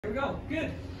Here we go.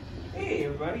 Good. Hey,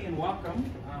 everybody, and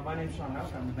welcome. My name's Sean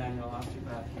Houck. I'm the manual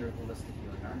osteopath here at Holistic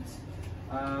Healing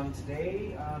Arts.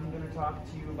 Today, I'm going to talk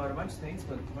to you about a bunch of things,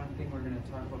 but one thing we're going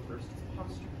to talk about first is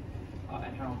posture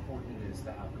and how important it is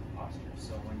to have good posture.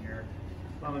 So when your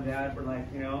mom and dad were like,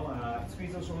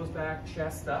 squeeze those shoulders back,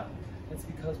 chest up, it's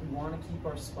because we want to keep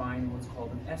our spine in what's called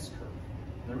an S curve.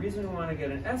 And the reason we want to get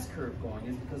an S curve going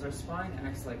is because our spine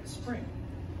acts like a spring.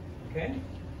 Okay?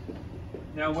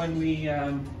 Now when we,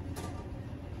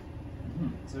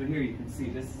 so here you can see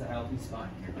this is a healthy spine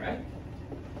here, right?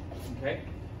 Okay,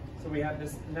 so we have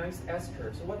this nice S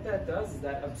curve. So what that does is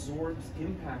that absorbs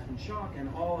impact and shock,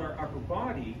 and all our upper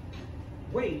body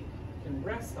weight can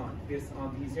rest on these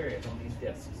areas, on these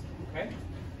discs, okay?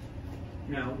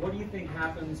 Now, what do you think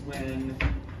happens when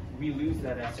we lose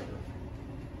that S curve?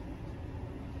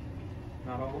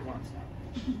 Not all at once now.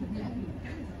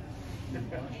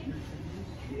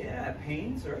 Yeah,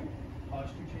 pain, sorry.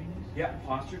 Posture changes? Yeah,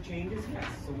 posture changes, yes.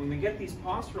 So when we get these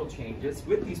postural changes,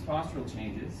 with these postural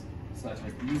changes, such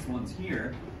as these ones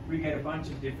here, we get a bunch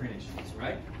of different issues,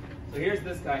 right? So here's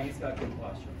this guy, he's got good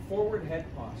posture. Forward head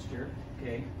posture,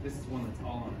 okay, this is one that's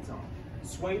all on its own.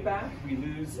 Sway back, we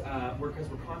lose, because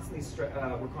we're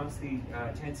constantly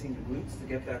tensing the glutes to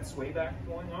get that sway back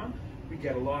going on. We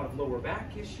get a lot of lower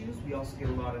back issues. We also get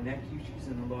a lot of neck issues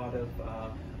and a lot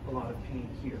of pain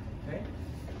here, okay?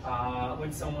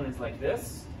 When someone is like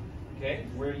this, okay,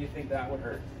 where do you think that would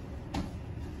hurt?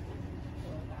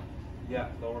 Yeah,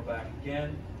 lower back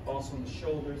again, also in the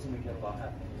shoulders, and we get a lot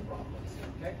happening in the wrong place,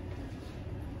 okay?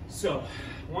 So,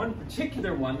 one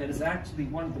particular one that is actually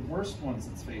one of the worst ones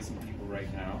that's facing people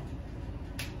right now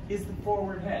is the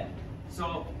forward head.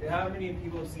 So, how many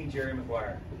people have seen Jerry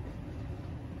Maguire?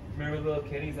 Remember the little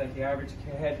kid? He's like, the average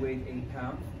head weighed 8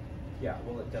 pounds. Yeah,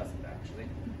 well, it doesn't actually.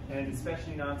 And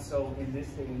especially not so in this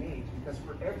day and age, because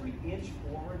for every inch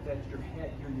forward that your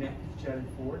neck is jutted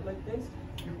forward like this,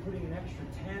 you're putting an extra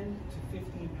 10 to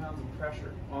 15 pounds of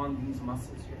pressure on these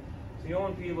muscles here. So you don't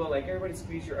want people, like everybody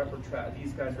squeeze your upper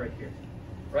these guys right here,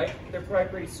 right? They're probably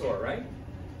pretty sore, right?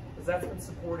 Because that's been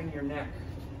supporting your neck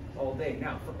all day.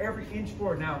 Now, for every inch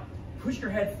forward, now push your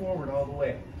head forward all the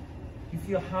way. You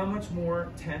feel how much more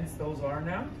tense those are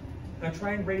now? Now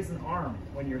try and raise an arm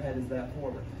when your head is that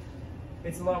forward.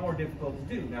 It's a lot more difficult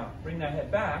to do. Now, bring that head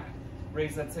back,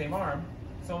 raise that same arm,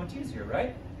 so much easier,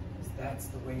 right? Because that's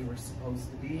the way we're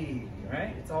supposed to be,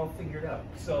 right? It's all figured out.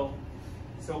 So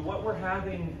what we're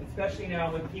having, especially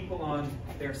now with people on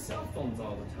their cell phones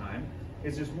all the time,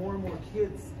 is there's more and more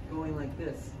kids going like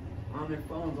this on their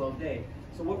phones all day.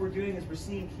 So what we're doing is we're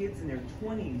seeing kids in their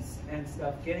 20s and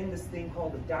stuff getting this thing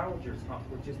called the Dowager's hump,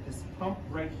 which is this hump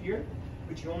right here,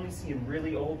 which you only see in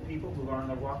really old people who are on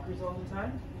their walkers all the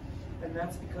time. And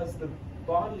that's because the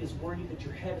body is worried that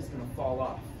your head is going to fall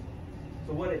off.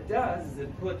 So what it does is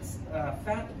it puts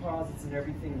fat deposits and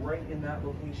everything right in that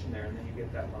location there, and then you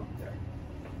get that lump there.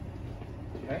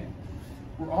 Okay?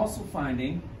 We're also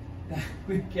finding that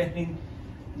we're getting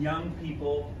young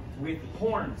people with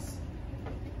horns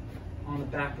on the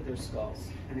back of their skulls.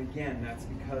 And again, that's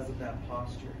because of that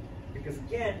posture. Because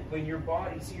again, when your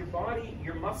body,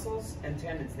 your muscles and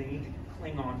tendons, they need to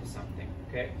cling on to something,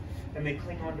 okay? And they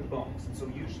cling on to bones. And so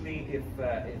usually if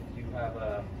you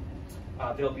have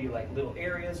there'll be like little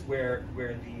areas where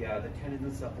the tendons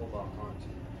and stuff will lock onto.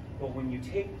 But when you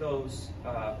take those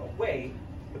away,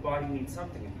 the body needs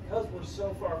something. And because we're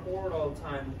so far forward all the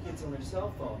time with kids on their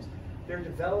cell phones, they're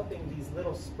developing these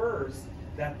little spurs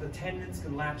that the tendons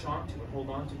can latch onto and hold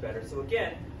onto better. So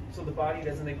again, so the body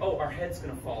doesn't think, oh, our head's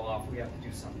going to fall off, we have to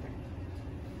do something,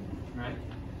 right?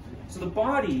 So the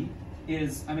body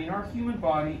is, our human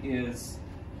body is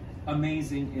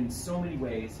amazing in so many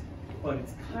ways, but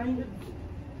it's kind of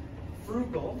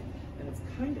frugal and it's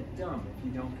kind of dumb if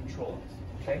you don't control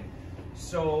it, okay?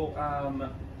 So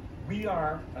we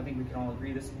are, I think we can all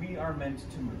agree this, we are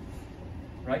meant to move,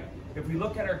 right? If we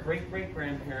look at our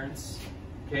great-great-grandparents,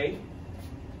 okay,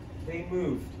 they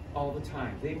moved all the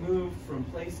time. They moved from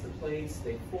place to place,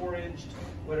 they foraged,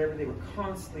 whatever, they were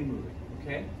constantly moving,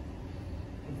 okay?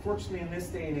 Unfortunately, in this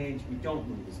day and age, we don't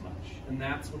move as much, and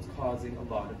that's what's causing a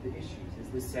lot of the issues, is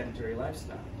this sedentary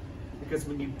lifestyle. Because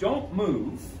when you don't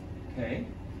move, okay,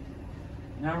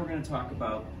 now we're going to talk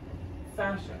about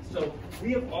fascia. So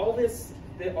we have all this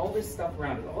stuff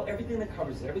around it, everything that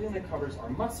covers it, everything that covers our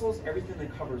muscles, everything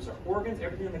that covers our organs,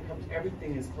 everything that covers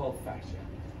everything is called fascia,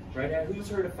 right? Who's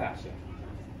heard of fascia?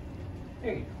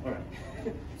 There you go, all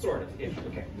right. Sort of, ish,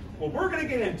 okay. Well, we're gonna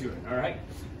get into it, all right?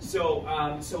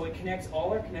 So, so it connects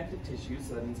all our connective tissues,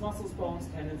 so that means muscles, bones,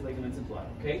 tendons, ligaments, and blood,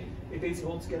 okay? It basically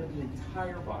holds together the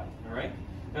entire body, all right?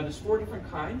 Now there's 4 different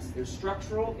kinds. There's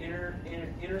structural,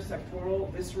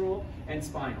 intersectoral, visceral, and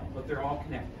spinal, but they're all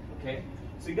connected, okay?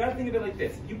 So you gotta think of it like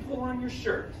this. If you pull on your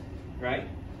shirt, right,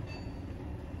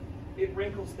 it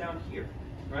wrinkles down here,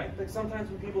 right? Like sometimes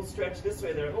when people stretch this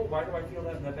way, they're like, oh, why do I feel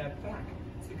that in my back?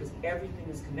 It's because everything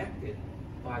is connected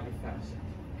by your fascia,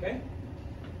 okay?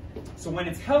 So when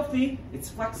it's healthy, it's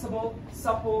flexible,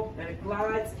 supple, and it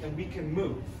glides, and we can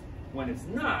move. When it's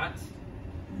not,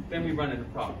 then we run into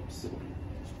problems.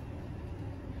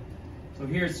 So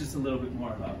here's just a little bit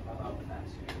more about the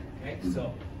fascia. Okay,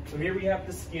 so here we have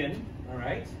the skin, all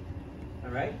right,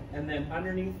 and then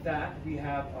underneath that we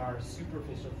have our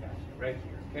superficial fascia right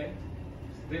here. Okay,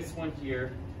 so this one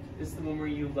here is the one where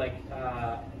you like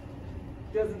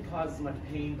doesn't cause as much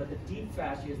pain, but the deep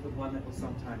fascia is the one that will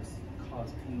sometimes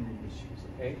cause pain and issues.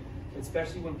 Okay,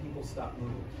 especially when people stop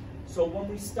moving. So when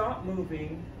we stop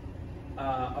moving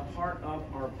a part of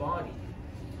our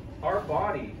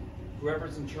body,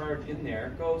 whoever's in charge in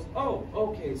there goes, oh,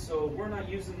 okay, so we're not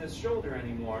using this shoulder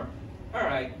anymore. All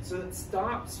right, so it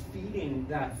stops feeding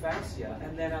that fascia,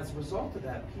 and then as a result of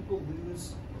that, people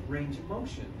lose range of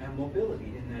motion and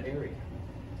mobility in that area.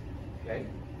 Okay?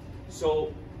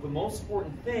 So the most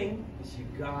important thing is you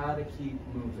gotta keep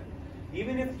moving.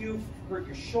 Even if you've hurt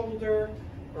your shoulder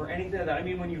or anything like that, I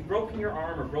mean, when you've broken your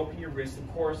arm or broken your wrist, of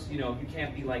course, you know, you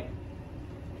can't be like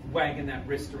wagging that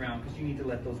wrist around because you need to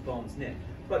let those bones knit.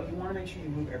 But you want to make sure you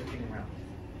move everything around.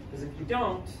 Because if you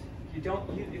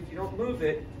don't move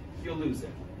it, you'll lose it.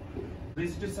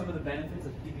 These are just some of the benefits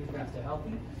of keeping fascia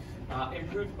healthy.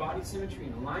 Improved body symmetry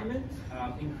and alignment,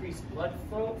 increased blood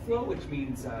flow, which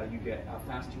means you get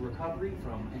faster recovery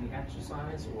from any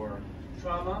exercise or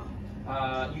trauma.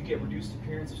 You get reduced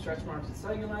appearance of stretch marks and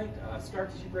cellulite, scar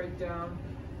tissue breakdown,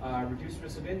 reduced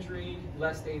risk of injury,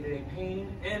 less day-to-day pain,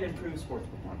 and improved sports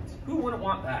performance. Who wouldn't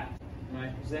want that? When I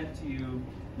present to you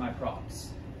my props.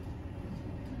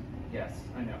 Yes,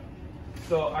 I know.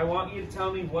 So I want you to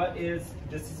tell me this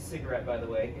is a cigarette, by the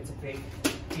way. It's a fake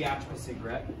theatrical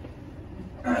cigarette.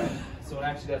 So it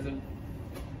actually doesn't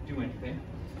do anything,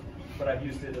 but I've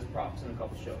used it as props in a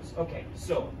couple shows. Okay,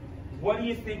 so what do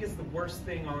you think is the worst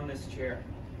thing on this chair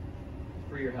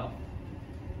for your health?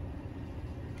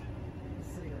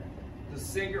 The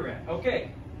cigarette.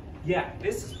 Okay. Yeah,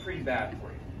 this is pretty bad for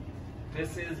you.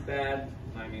 This is bad.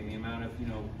 I mean, the amount of,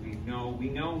 we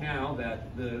know now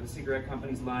that the cigarette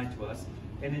companies lied to us.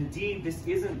 And indeed, this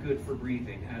isn't good for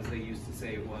breathing, as they used to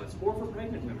say it was, or for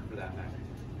pregnant women for that matter.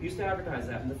 They used to advertise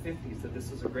that in the 50s, that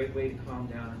this was a great way to calm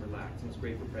down and relax. It was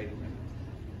great for pregnant women.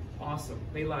 Awesome.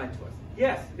 They lied to us.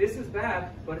 Yes, this is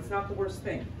bad, but it's not the worst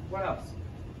thing. What else?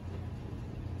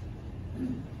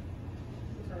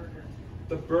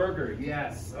 The burger,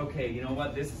 yes. Okay, you know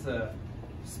what? This is a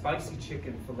spicy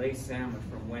chicken filet sandwich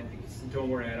from Wendy's. And don't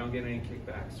worry, I don't get any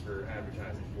kickbacks for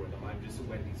advertising for them. I'm just a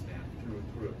Wendy's fan through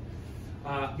and through.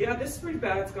 Yeah, this is pretty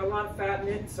bad. It's got a lot of fat in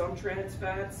it, some trans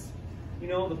fats. You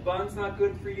know, the bun's not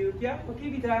good for you. Yeah, I'll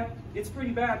give you that. It's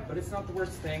pretty bad, but it's not the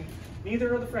worst thing.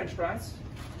 Neither are the French fries.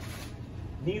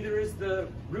 Neither is the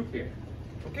root beer.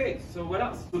 Okay, so what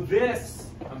else? So this,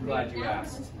 I'm glad you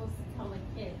asked. We're supposed to tell the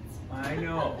kids. I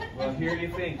know. Well, here you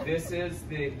think. This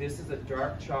is a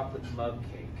dark chocolate mug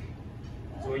cake.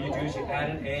 So what you do is you add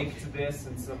an egg to this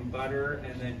and some butter,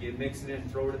 and then you mix it in,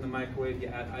 throw it in the microwave. You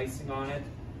add icing on it.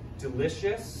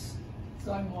 Delicious.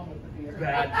 So I'm one with the beer.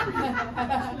 Bad for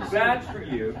you. Bad for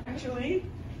you. Actually,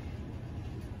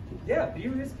 yeah,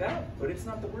 beer is bad, but it's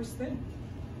not the worst thing.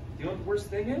 You know what the worst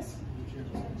thing is?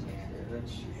 The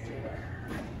chair.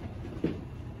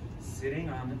 Sitting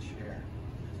on the chair.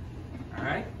 All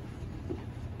right?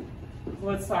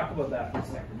 Let's talk about that for a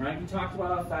second, right? We talked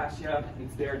about fascia.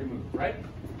 It's there to move, right?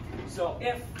 So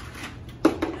if,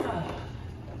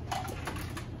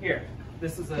 here,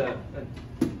 this is a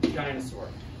dinosaur.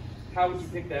 How would you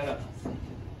pick that up?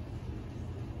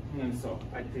 And so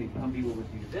I think some people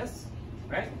would do this,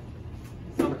 right?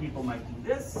 Some people might do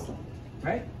this,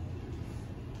 right?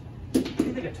 How do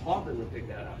you think a toddler would pick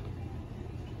that up?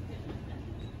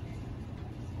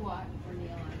 Squat or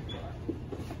kneel on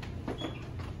the floor.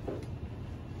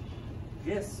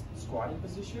 This squatting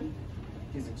position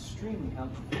is extremely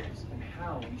healthy for us and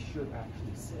how we should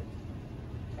actually sit,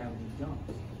 and we don't.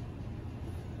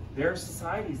 There are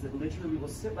societies that literally will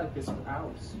sit like this for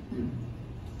hours.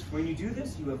 When you do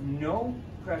this, you have no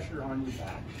pressure on your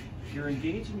back. You're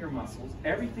engaging your muscles.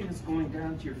 Everything is going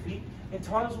down to your feet. And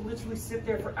toddlers will literally sit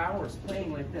there for hours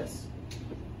playing like this.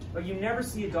 But you never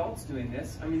see adults doing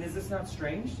this. I mean, is this not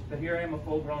strange? That here I am, a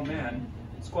full-grown man,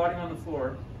 squatting on the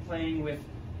floor, playing with,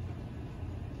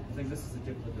 I think this is a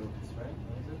Diplodocus, right?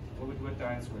 What is it? What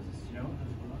dinosaur is this? Do you know?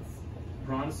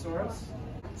 Brontosaurus?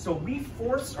 So we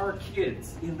force our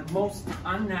kids in the most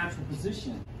unnatural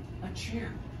position, a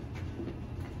chair.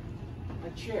 A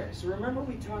chair. So remember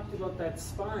we talked about that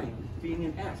spine being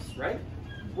an S, right?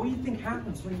 What do you think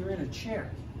happens when you're in a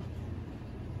chair?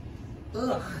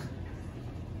 Ugh.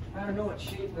 I don't know what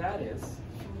shape that is.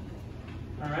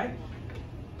 All right?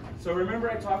 So remember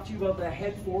I talked to you about that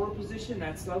head forward position,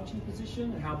 that slouching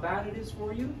position, and how bad it is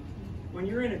for you? When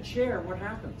you're in a chair, what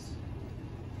happens?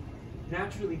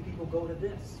 Naturally, people go to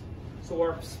this. So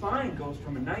our spine goes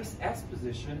from a nice S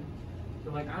position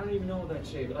to like, I don't even know that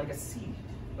shape, like a C,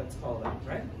 let's call that,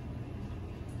 right?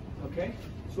 Okay?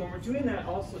 So when we're doing that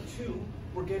also too,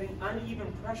 we're getting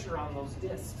uneven pressure on those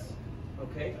discs.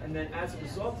 Okay? And then as a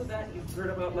result of that, you've heard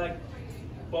about like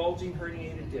bulging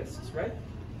herniated discs, right?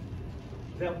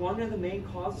 That one of the main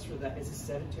causes for that is a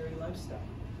sedentary lifestyle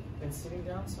and sitting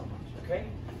down so much, okay?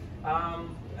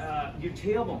 Your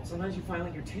tailbone, sometimes you find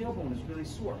like your tailbone is really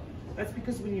sore. That's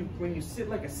because when you sit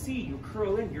like a C, you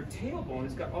curl in, your tailbone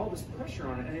has got all this pressure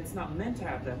on it and it's not meant to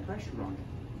have that pressure on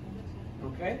it,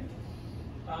 okay?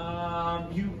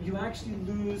 You actually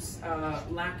lose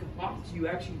lack of oxygen. You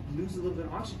actually lose a little bit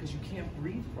of oxygen because you can't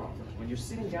breathe properly. When you're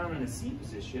sitting down in a C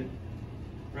position,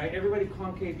 right? Everybody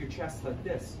concave your chest like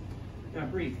this. Now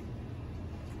breathe.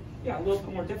 Yeah, a little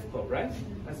bit more difficult, right?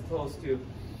 As opposed to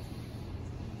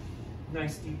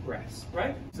nice deep breaths,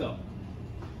 right? So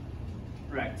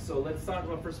let's talk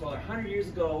about, first of all, 100 years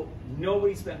ago,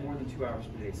 nobody spent more than 2 hours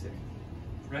per day sitting,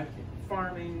 right? They were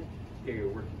farming, they were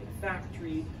working in a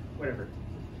factory, whatever.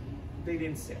 They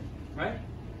didn't sit, right?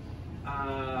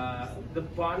 The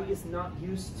body is not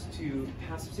used to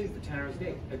passive sitting for 10 hours a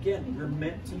day. Again, we're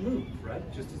meant to move, right?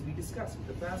 Just as we discussed with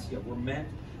the fascia, we're meant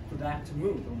for that to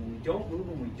move. And when we don't move,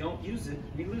 when we don't use it,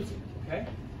 we lose it, okay?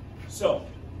 So,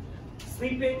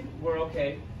 sleeping, we're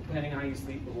okay, depending on how you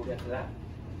sleep, but we'll get to that.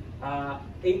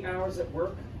 8 hours at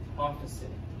work, office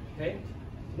sitting, okay?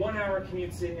 1 hour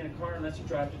commute sitting in a car unless you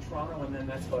drive to Toronto, and then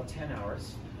that's about 10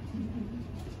 hours.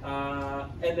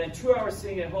 And then 2 hours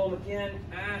sitting at home again,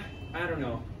 I don't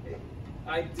know.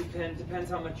 Depends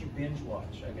how much you binge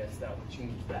watch, I guess that would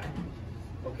change that,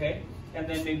 okay? And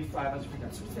then maybe 5 hours for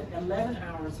that. So it's 11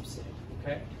 hours of sitting,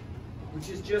 okay? Which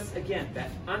is just, again,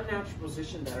 that unnatural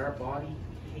position that our body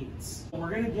hates. We're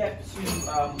going to get to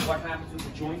what happens with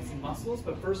the joints and muscles,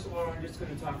 but first of all, I'm just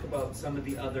going to talk about some of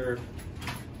the other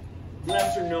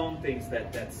lesser known things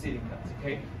that sitting does,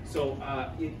 okay? So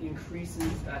it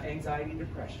increases anxiety and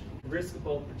depression. The risk of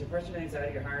both depression and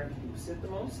anxiety are higher in people who sit the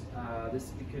most.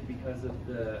 This could be because of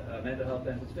the mental health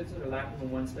benefits or lack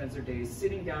of one spends their days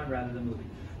sitting down rather than moving.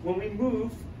 When we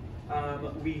move,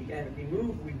 we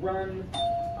run,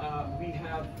 we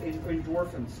have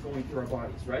endorphins going through our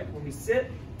bodies, right? When we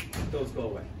sit, those go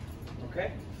away,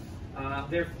 okay?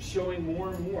 They're showing more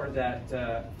and more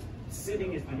that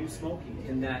sitting is the new smoking,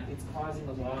 in that it's causing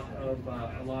a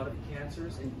lot of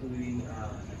cancers, including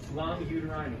lung,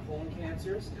 uterine, and colon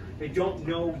cancers. They don't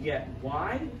know yet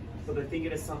why, but they think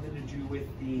it has something to do with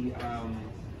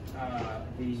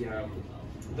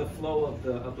the flow of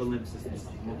the lymph system.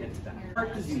 We'll get to that.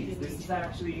 Heart disease. This is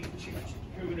actually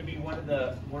proven to be one of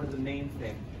the main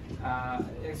things.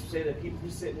 It's say that people who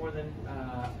sit more than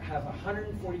have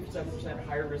 147%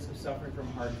 higher risk of suffering from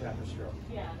heart attack or stroke.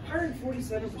 Yeah.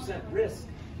 147% risk.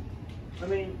 I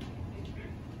mean,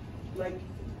 like,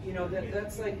 you know,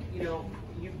 that's like, you know,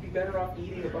 you'd be better off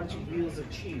eating a bunch of wheels of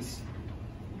cheese,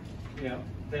 you know,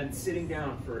 than sitting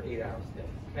down for 8 hours a day.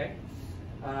 Okay.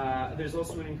 There's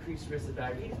also an increased risk of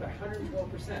diabetes by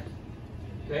 112%.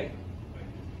 Okay.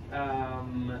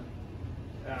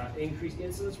 Increased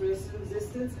insulin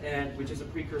resistance, and which is a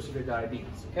precursor to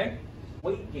diabetes, okay?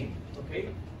 Weight gain, okay?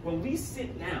 When we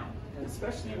sit down, and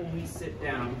especially when we sit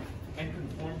down and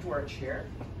conform to our chair,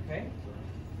 okay?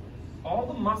 All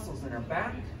the muscles in our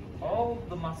back, all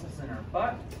the muscles in our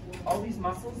butt, all these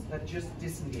muscles that just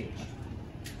disengaged.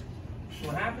 So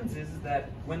what happens is that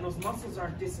when those muscles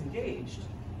aren't disengaged,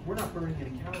 we're not burning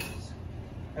any calories.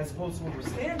 As opposed to when we're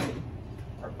standing,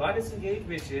 our butt is engaged,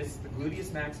 which is, the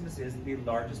gluteus maximus is the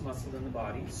largest muscle in the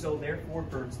body, so therefore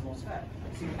burns the most fat.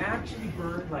 So you actually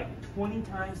burn like 20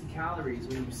 times the calories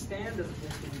when you stand as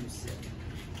opposed to when you sit.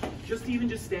 Even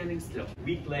just standing still.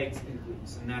 Weak legs and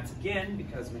glutes. And that's again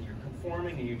because when you're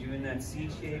conforming and you're doing that C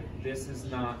shape, this is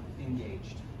not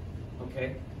engaged.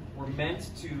 Okay? We're meant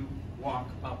to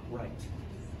walk upright.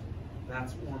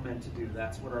 That's what we're meant to do.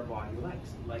 That's what our body likes.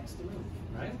 It likes to move,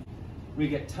 right? We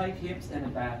get tight hips and a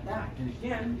bad back. And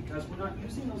again, because we're not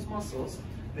using those muscles,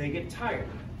 they get tired.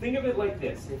 Think of it like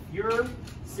this. If you're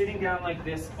sitting down like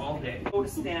this all day, go to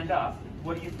stand up,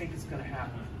 what do you think is going to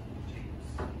happen?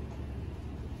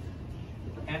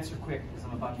 answer quick because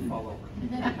I'm about to fall over.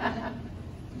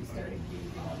 You started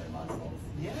using other muscles.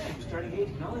 Yeah, you're starting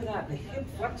aging. Not only that, the hip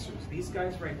flexors, these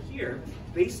guys right here,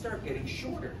 they start getting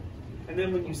shorter. And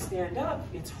then when you stand up,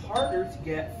 it's harder to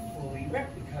get fully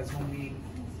erect because when we,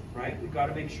 right, we've got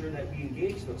to make sure that we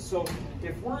engage those. So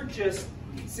if we're just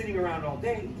sitting around all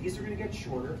day, these are going to get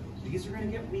shorter, these are going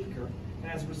to get weaker,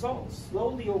 and as a result,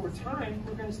 slowly over time,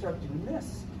 we're going to start doing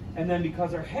this. And then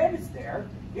because our head is there,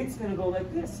 it's going to go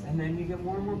like this, and then you get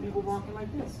more and more people walking like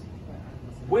this,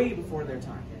 way before their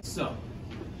time. So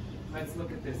let's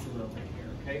look at this a little bit here,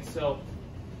 okay? So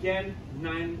again,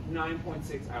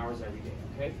 9.6 hours every day,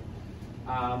 okay?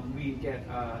 We get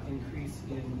increase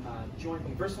in joint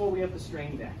pain. First of all, we have the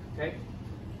strained neck, okay?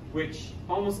 Which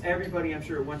almost everybody, I'm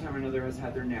sure, at one time or another has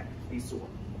had their neck be sore.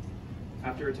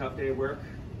 After a tough day at work.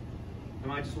 Am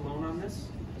I just alone on this?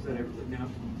 Is that everybody now?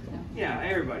 No. Yeah,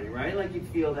 everybody, right? Like you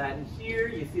feel that in here,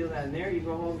 you feel that in there, you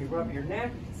go home, you rub your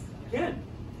neck. Again,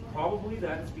 probably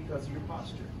that is because of your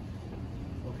posture.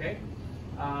 Okay?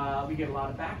 We get a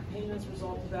lot of back pain as a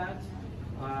result of that.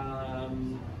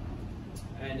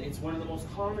 And it's one of the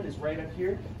most common is right up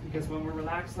here, because when we're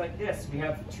relaxed like this, we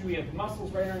have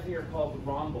muscles right under here called the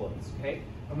rhomboids, okay?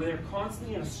 And when they're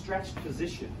constantly in a stretched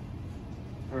position,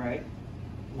 all right,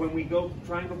 when we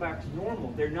try and go back to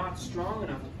normal, they're not strong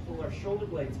enough to pull our shoulder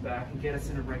blades back and get us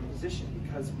in a right position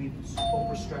because we've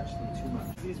overstretched them too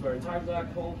much. These are type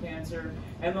 2 colon cancer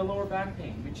and the lower back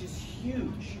pain, which is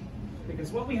huge.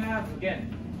 Because what we have,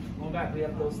 again, going back, we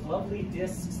have those lovely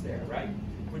discs there, right?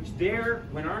 Which there,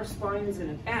 when our spine is in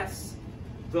an S,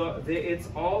 it's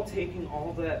all taking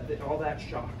all that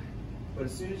shock. But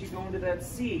as soon as you go into that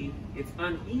C, it's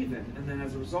uneven, and then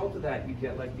as a result of that, you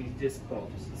get like these disc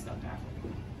bulges and stuff happening.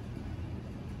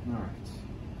 All right.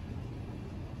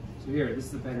 So here, this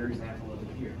is a better example of it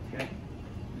here, okay?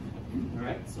 All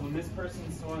right, so when this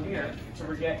person's on here, so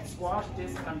we're getting squash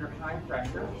disc under high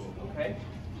pressure, okay?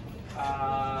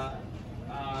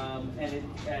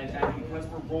 And because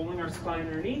we're rolling our spine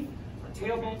underneath, our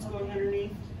tailbone's going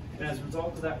underneath, and as a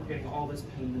result of that, we're getting all this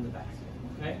pain in the back,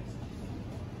 okay?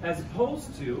 As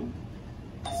opposed to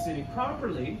sitting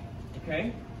properly,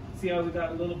 okay? See how we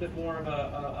got a little bit more of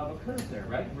a curve there,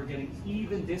 right? We're getting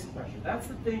even disc pressure. That's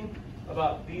the thing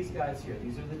about these guys here.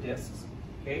 These are the discs,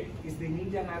 okay? Is they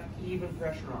need to have even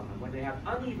pressure on them. When they have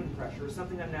uneven pressure,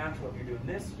 something unnatural, if you're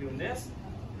doing this,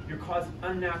 you're causing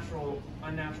unnatural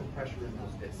pressure in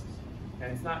those discs.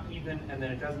 And it's not even, and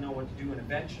then it doesn't know what to do, and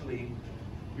eventually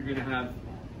you're gonna have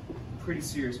pretty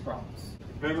serious problems.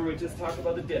 Remember we just talked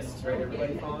about the discs, right?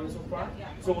 Everybody following so far?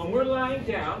 So when we're lying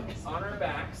down on our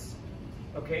backs,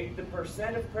 okay, the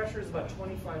percent of pressure is about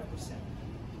 25%.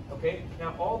 Okay,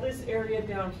 now all this area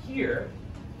down here,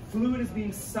 fluid is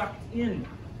being sucked in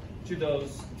to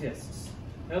those discs.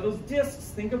 Now those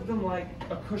discs, think of them like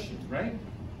a cushion, right?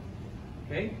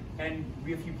 Okay, and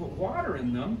if you put water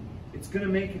in them, it's going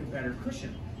to make it a better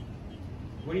cushion.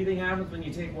 What do you think happens when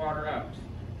you take water out?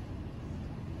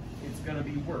 It's going to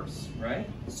be worse, right?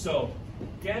 So,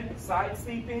 again, side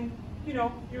sleeping, you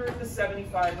know, you're in the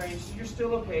 75 range, so you're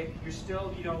still okay. You're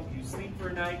still, you know, you sleep for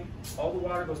a night, all the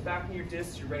water goes back in your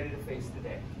discs, you're ready to face the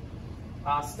day.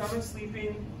 Stomach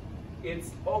sleeping,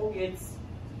 it's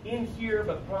in here,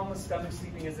 but the problem with stomach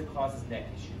sleeping is it causes neck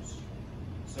issues.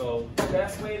 So the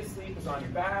best way to sleep is on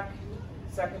your back,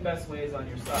 second best way is on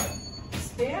your side.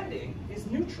 Standing is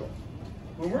neutral.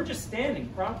 When we're just standing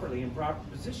properly in proper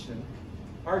position,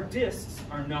 our discs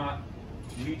are not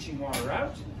reaching water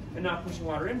out and not pushing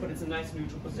water in, but it's a nice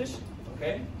neutral position,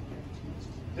 okay?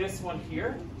 This one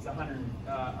here is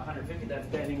 150, that's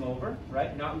bending over,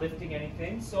 right? Not lifting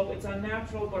anything, so it's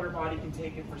unnatural, but our body can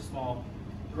take it for small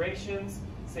durations.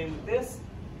 Same with this.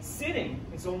 Sitting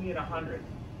is only at 100,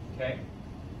 okay?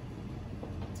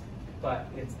 But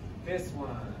it's this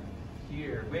one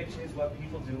here, which is what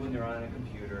people do when they're on a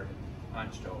computer,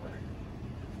 hunched over,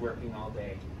 working all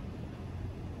day.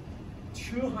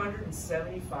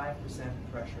 275%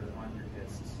 pressure on your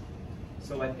discs.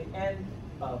 So at the end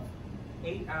of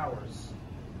 8 hours,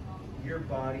 your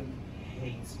body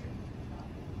hates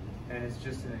you. And it's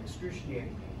just an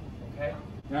excruciating pain, okay?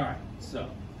 All right, so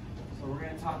we're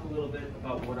going to talk a little bit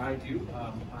about what I do.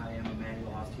 I am a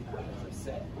manual osteopath, as I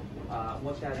said.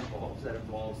 What that involves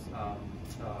a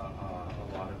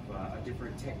lot of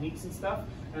different techniques and stuff,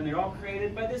 and they're all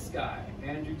created by this guy,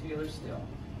 Andrew Taylor Still.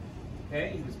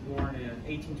 Okay, he was born in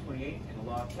 1828 in a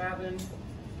log cabin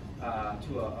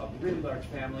to a really large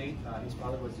family. His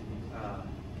father was a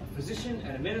physician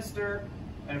and a minister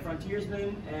and a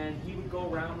frontiersman, and he would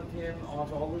go around with him to all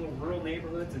the little rural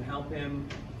neighborhoods and help him,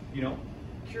 you know,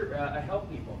 help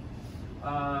people.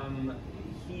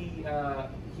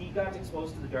 He he got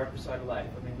exposed to the darker side of life.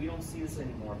 I mean, we don't see this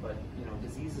anymore, but you know,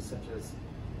 diseases such as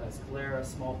cholera,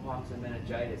 smallpox, and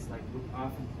meningitis like would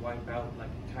often wipe out like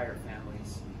entire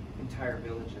families, entire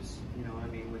villages. You know, I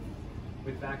mean,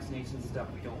 with vaccinations and stuff,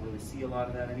 we don't really see a lot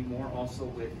of that anymore. Also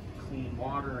with clean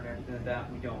water and everything like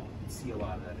that, we don't see a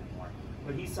lot of that anymore.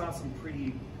 But he saw some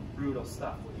pretty brutal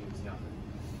stuff when he was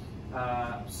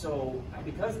younger. So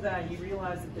because of that, he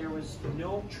realized that there was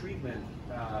no treatment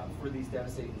for these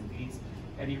devastating diseases,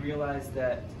 and he realized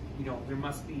that, you know, there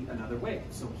must be another way.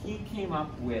 So he came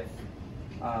up with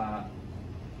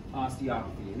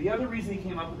osteopathy. The other reason he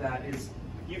came up with that is,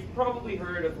 you've probably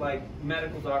heard of like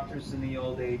medical doctors in the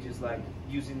old ages, like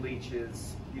using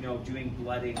leeches, you know, doing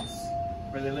bloodings,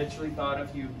 where they literally thought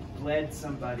if you bled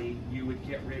somebody, you would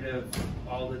get rid of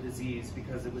all the disease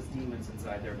because it was demons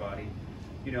inside their body.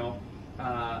 You know,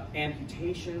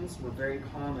 amputations were very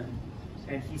common,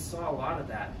 and he saw a lot of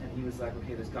that, and he was like,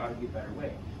 okay, there's got to be a better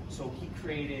way. So he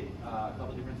created a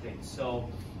couple different things. So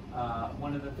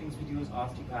one of the things we do is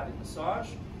osteopathic massage.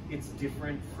 It's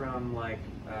different from like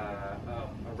a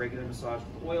regular massage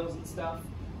with oils and stuff,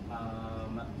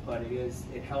 but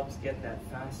it helps get that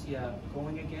fascia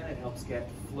going again. It helps get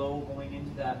flow going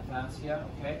into that fascia,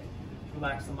 okay?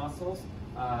 Relax the muscles.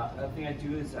 Another thing I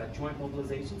do is joint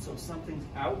mobilization. So if something's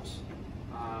out,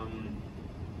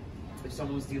 if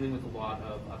someone was dealing with a lot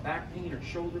of back pain or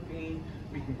shoulder pain,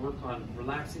 we can work on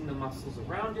relaxing the muscles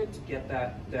around it to get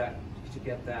that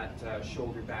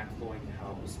shoulder back flowing to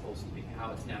how it was supposed to be,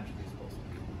 how it's naturally supposed to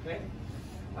be. Okay,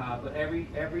 but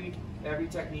every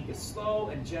technique is slow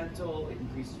and gentle. It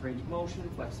increases range of motion,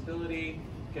 flexibility,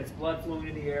 gets blood flowing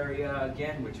to the area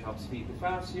again, which helps feed the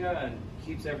fascia and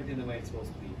keeps everything the way it's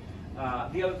supposed to be.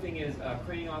 The other thing is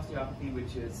cranial osteopathy,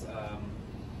 which is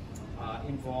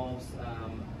involves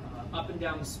up and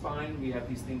down the spine. We have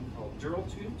these things called dural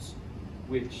tubes,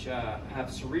 which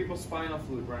have cerebral spinal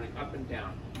fluid running up and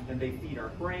down, and they feed our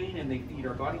brain, and they feed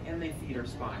our body, and they feed our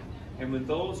spine. And when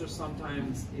those are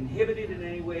sometimes inhibited in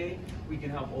any way, we can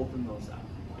help open those up.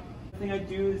 The thing I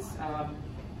do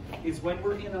is when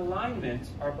we're in alignment,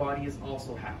 our body is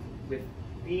also happy. With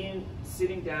being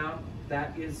sitting down,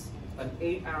 that is an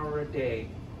 8-hour-a-day,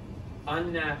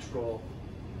 unnatural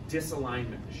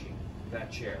disalignment machine.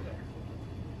 That chair there.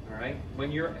 All right.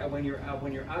 When you're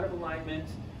out of alignment,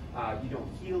 you don't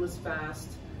heal as fast.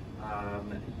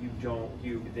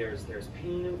 There's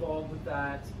pain involved with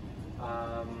that.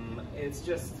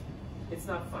 It's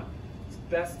not fun. It's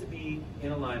best to be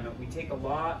in alignment. We take a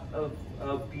lot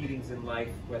of beatings in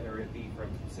life, whether it be from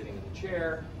sitting in the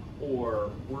chair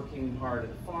or working hard at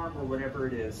the farm or whatever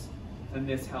it is, and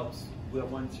this helps.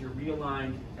 Once you're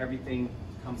realigned, everything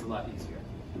comes a lot easier.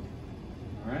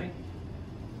 All right?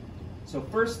 So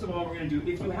first of all, we're going to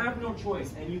do, if you have no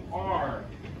choice and you are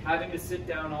having to sit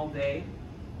down all day,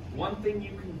 one thing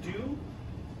you can do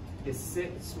is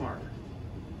sit smarter.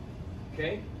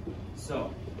 Okay?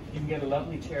 So you can get a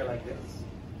lovely chair like this.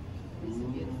 It's a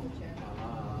beautiful chair.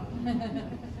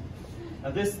 Now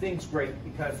this thing's great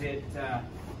because it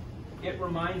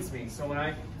reminds me. So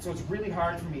it's really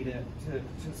hard for me to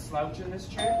slouch in this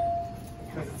chair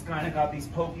because it's kind of got these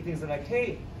pokey things that are like,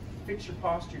 hey, fix your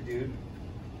posture, dude.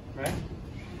 Right?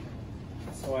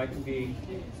 So I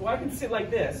can sit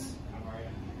like this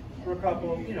for a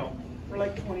couple, for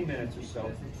like 20 minutes or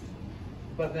so.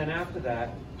 But then after that,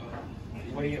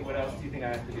 what else do you think I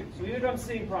have to do? So even if I'm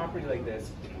sitting properly like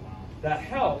this, that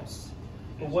helps,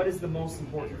 but what is the most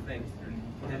important thing?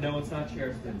 And no, it's not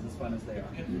chair spins, as fun as they are.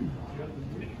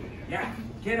 Yeah,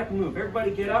 get up and move.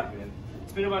 Everybody get up.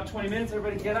 It's been about 20 minutes.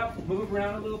 Everybody get up, move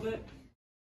around a little bit.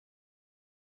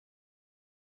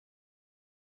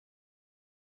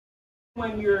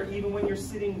 Even when you're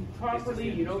sitting properly,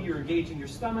 you're engaging your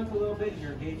stomach a little bit,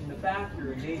 you're engaging the back,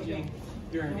 you're engaging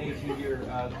your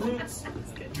glutes.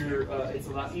 It's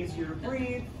a lot easier to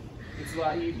breathe. It's a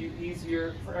lot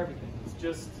easier for everything. It's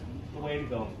just the way to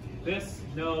go. This,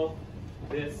 no.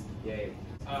 This, yay.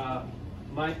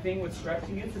 My thing with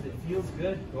stretching is if it feels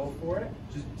good, go for it.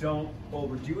 Just don't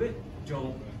overdo it.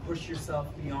 Don't push yourself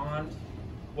beyond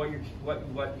what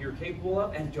you're capable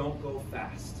of, and don't go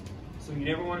fast. So you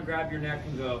never want to grab your neck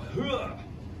and go,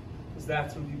 because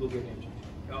that's when people get injured.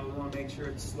 You always want to make sure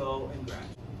it's slow and gradual.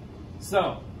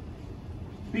 So,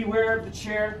 beware of the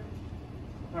chair,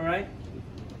 all right?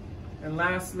 And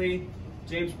lastly,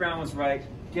 James Brown was right.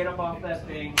 Get up off that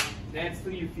thing, dance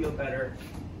till you feel better.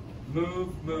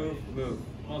 Move, move, move.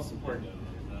 Most important.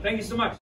 Thank you so much.